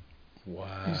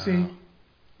 Wow. You see,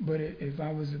 but if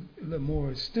I was a little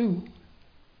more astute,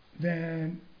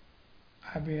 then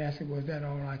I'd be asking, well, is that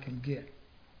all I can get?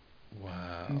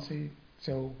 Wow. You see,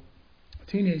 so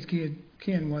teenage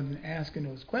Ken wasn't asking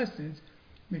those questions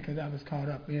because I was caught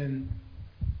up in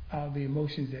all the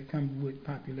emotions that come with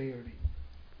popularity.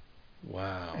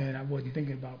 Wow. And I wasn't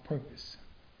thinking about purpose.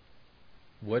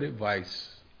 What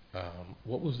advice,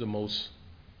 what was the most,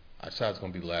 I said it's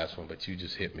going to be the last one, but you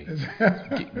just hit me.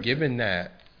 Given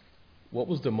that, what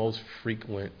was the most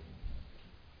frequent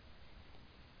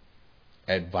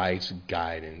advice,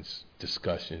 guidance,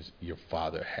 discussions your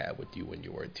father had with you when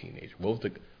you were a teenager? Was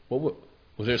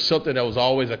there something that was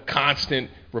always a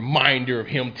constant reminder of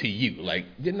him to you? Like,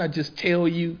 didn't I just tell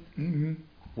you? Mm-hmm.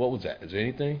 What was that? Is there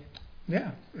anything?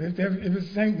 Yeah. It was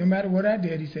the same. No matter what I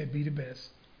did, he said, be the best.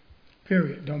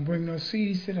 Period. Don't bring no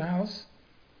seeds to the house.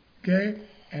 Okay?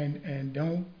 And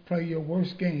don't play your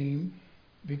worst game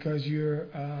because you're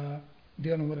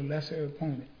dealing with a lesser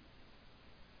opponent.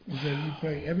 He said, you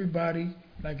play everybody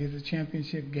like it's a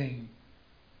championship game.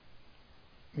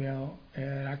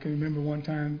 And I can remember one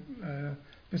time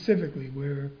specifically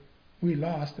where we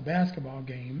lost the basketball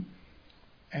game,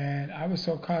 and I was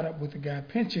so caught up with the guy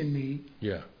pinching me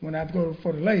when I go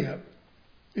for the layup,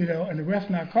 and the ref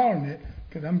not calling it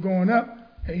because I'm going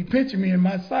up, and he pinching me in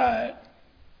my side,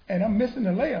 and I'm missing the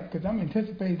layup because I'm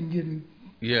anticipating getting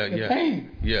the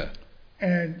pain. Yeah.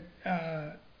 And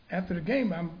after the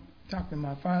game, I'm talking to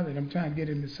my father, and I'm trying to get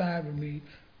him to side with me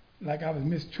like I was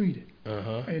mistreated.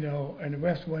 And the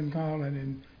refs wasn't calling,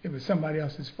 and it was somebody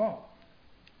else's fault.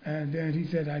 And then he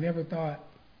said, I never thought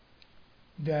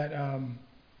that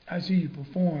I see you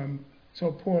perform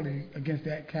so poorly against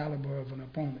that caliber of an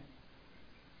opponent.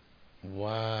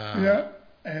 Wow. Yeah.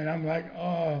 And I'm like,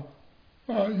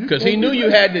 because he knew you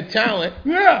had the talent.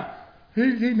 Yeah. He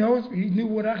knew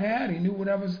what I had. He knew what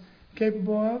I was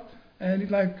capable of. And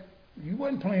he's like, you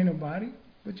wasn't playing nobody,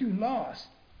 but you lost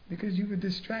because you were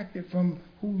distracted from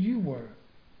who you were.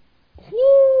 Woo!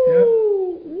 Yep.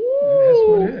 That's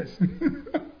what it is.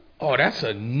 Oh, that's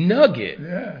a nugget.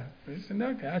 Yeah, it's a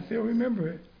nugget. I still remember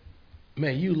it.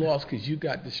 Man, you lost because you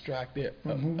got distracted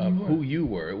of who you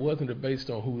were. It wasn't based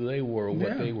on who they were or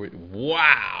what they were.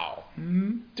 Wow.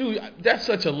 Mm-hmm. Dude, that's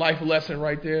such a life lesson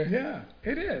right there. Yeah,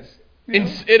 it is.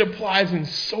 It applies in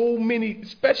so many,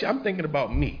 especially I'm thinking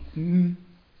about me. Mm-hmm.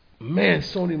 Man,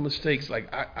 so many mistakes.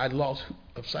 Like I lost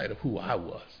sight of who I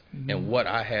was and what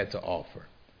I had to offer,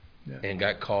 and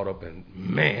got caught up in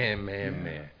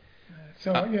man.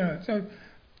 So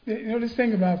this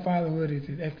thing about fatherhood is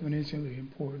exponentially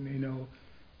important.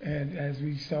 And as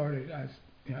we started, I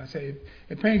say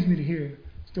it pains me to hear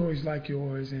stories like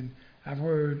yours, and I've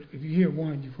heard, if you hear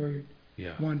one, you've heard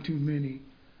one too many.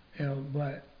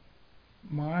 But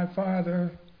my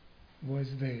father was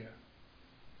there,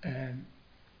 and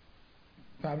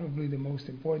probably the most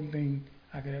important thing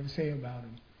I could ever say about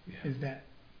him is that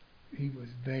he was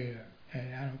there,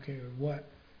 and I don't care what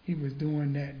he was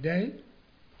doing that day,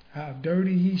 how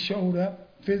dirty he showed up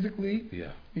physically.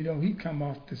 He'd come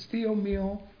off the steel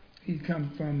mill, he'd come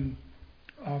from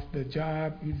off the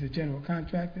job, he was a general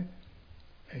contractor,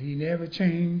 and he never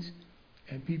changed,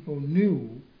 and people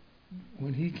knew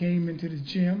when he came into the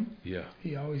gym,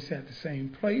 he always sat the same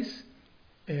place,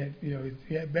 and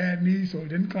he had bad knees, so he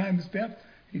didn't climb the steps.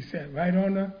 He sat right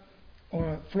on the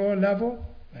floor level,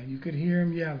 and you could hear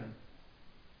him yelling.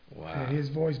 Wow! And his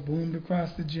voice boomed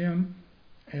across the gym,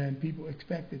 and people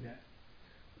expected that.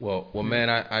 Well, man,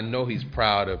 I know he's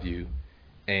proud of you,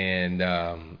 and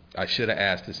I should have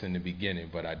asked this in the beginning,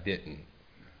 but I didn't.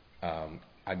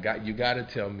 You got to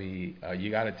tell me. You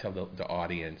got to tell the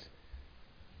audience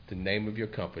the name of your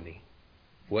company,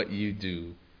 what you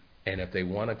do, and if they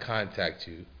want to contact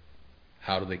you,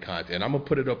 how do they contact? And I'm gonna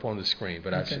put it up on the screen,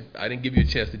 but I didn't give you a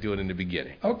chance to do it in the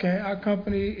beginning. Okay, our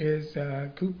company is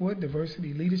Coopwood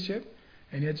Diversity Leadership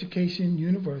and Education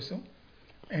Universal,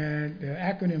 and the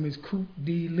acronym is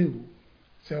COOP-D-LEU.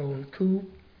 So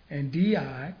COOP and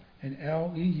DI and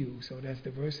LEU. So that's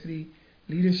Diversity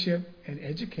Leadership and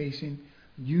Education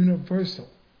Universal.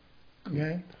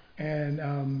 Okay,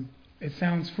 and it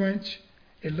sounds French.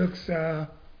 It looks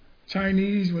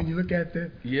Chinese when you look at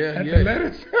the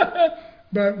letters.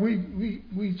 But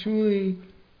we truly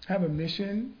have a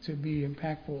mission to be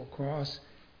impactful across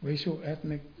racial,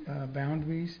 ethnic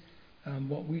boundaries.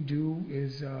 What we do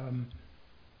is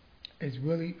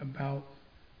really about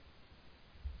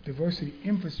diversity,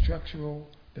 infrastructural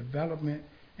development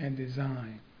and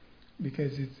design,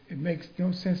 because it makes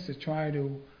no sense to try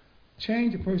to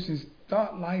change a person's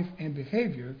thought life and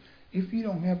behavior if you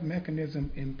don't have a mechanism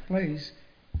in place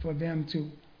for them to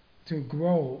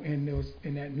grow in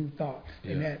that new thought,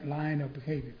 in that line of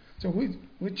behavior. So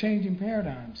we're changing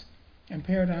paradigms, and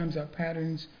paradigms are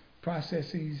patterns,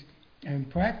 processes, and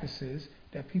practices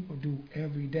that people do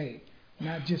every day,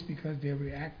 not just because they're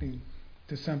reacting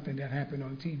to something that happened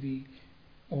on TV,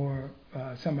 or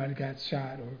somebody got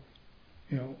shot,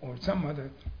 or some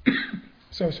other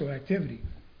social activity.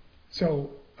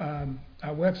 So our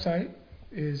website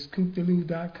is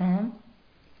coopdeleu.com,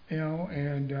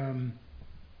 and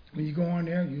when you go on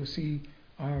there, you'll see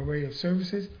our array of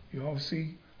services. You'll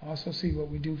also see what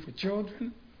we do for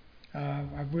children.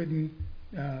 I've written,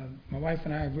 my wife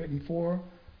and I have written 4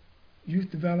 youth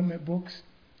development books,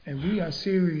 and we are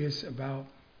serious about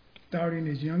starting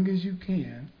as young as you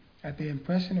can at the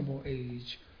impressionable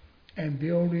age and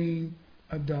building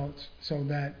adults so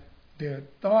that their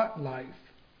thought life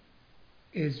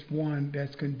is one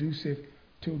that's conducive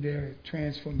to their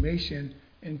transformation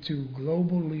into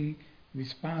globally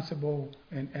responsible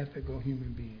and ethical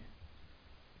human being.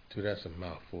 Dude, that's a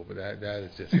mouthful, but that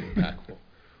is just impactful.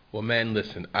 Well, man,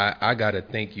 listen, I got to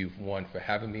thank you, one, for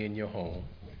having me in your home.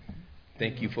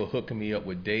 Thank you for hooking me up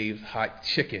with Dave's Hot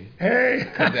Chicken. Hey!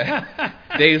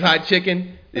 Dave's Hot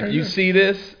Chicken, if you see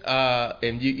this,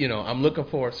 and I'm looking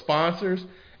for sponsors,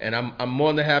 and I'm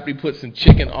more than happy to put some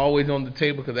chicken always on the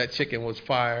table because that chicken was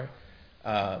fire.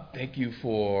 Thank you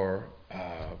for,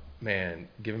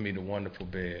 giving me the wonderful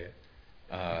bed.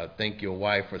 Thank your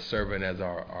wife for serving as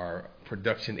our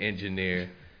production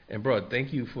engineer. And, bro,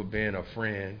 thank you for being a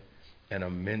friend and a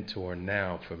mentor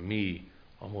now for me.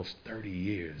 Almost 30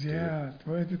 years, dude. Yeah,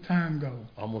 where'd the time go?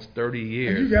 Almost 30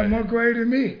 years. And you got more gray than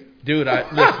me. Dude,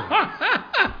 listen.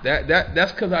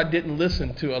 That's because I didn't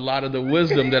listen to a lot of the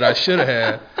wisdom that I should have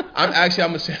had. I'm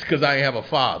gonna say it's because I ain't have a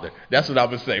father. That's what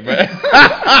I'm gonna say, bro.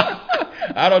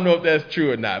 I don't know if that's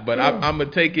true or not, but I'm gonna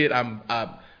take it.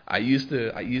 I used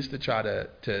to try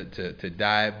to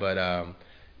diet, but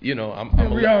we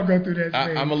all go through that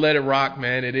stage. I'm gonna let it rock,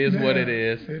 man. It is what it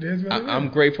is. It is what it is. I'm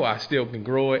grateful I still can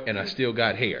grow it, and I still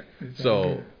got hair. So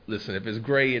good. Listen, if it's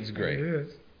gray, it's gray. It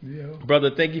is. Yeah.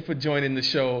 Brother, thank you for joining the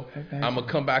show. I'm gonna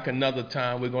come back another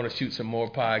time. We're gonna shoot some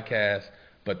more podcasts.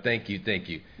 But thank you.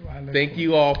 Well, thank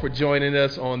you all for joining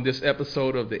us on this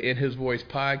episode of the In His Voice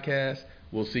podcast.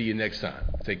 We'll see you next time.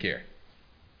 Take care.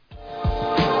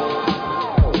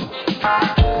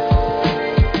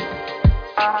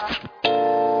 Bye.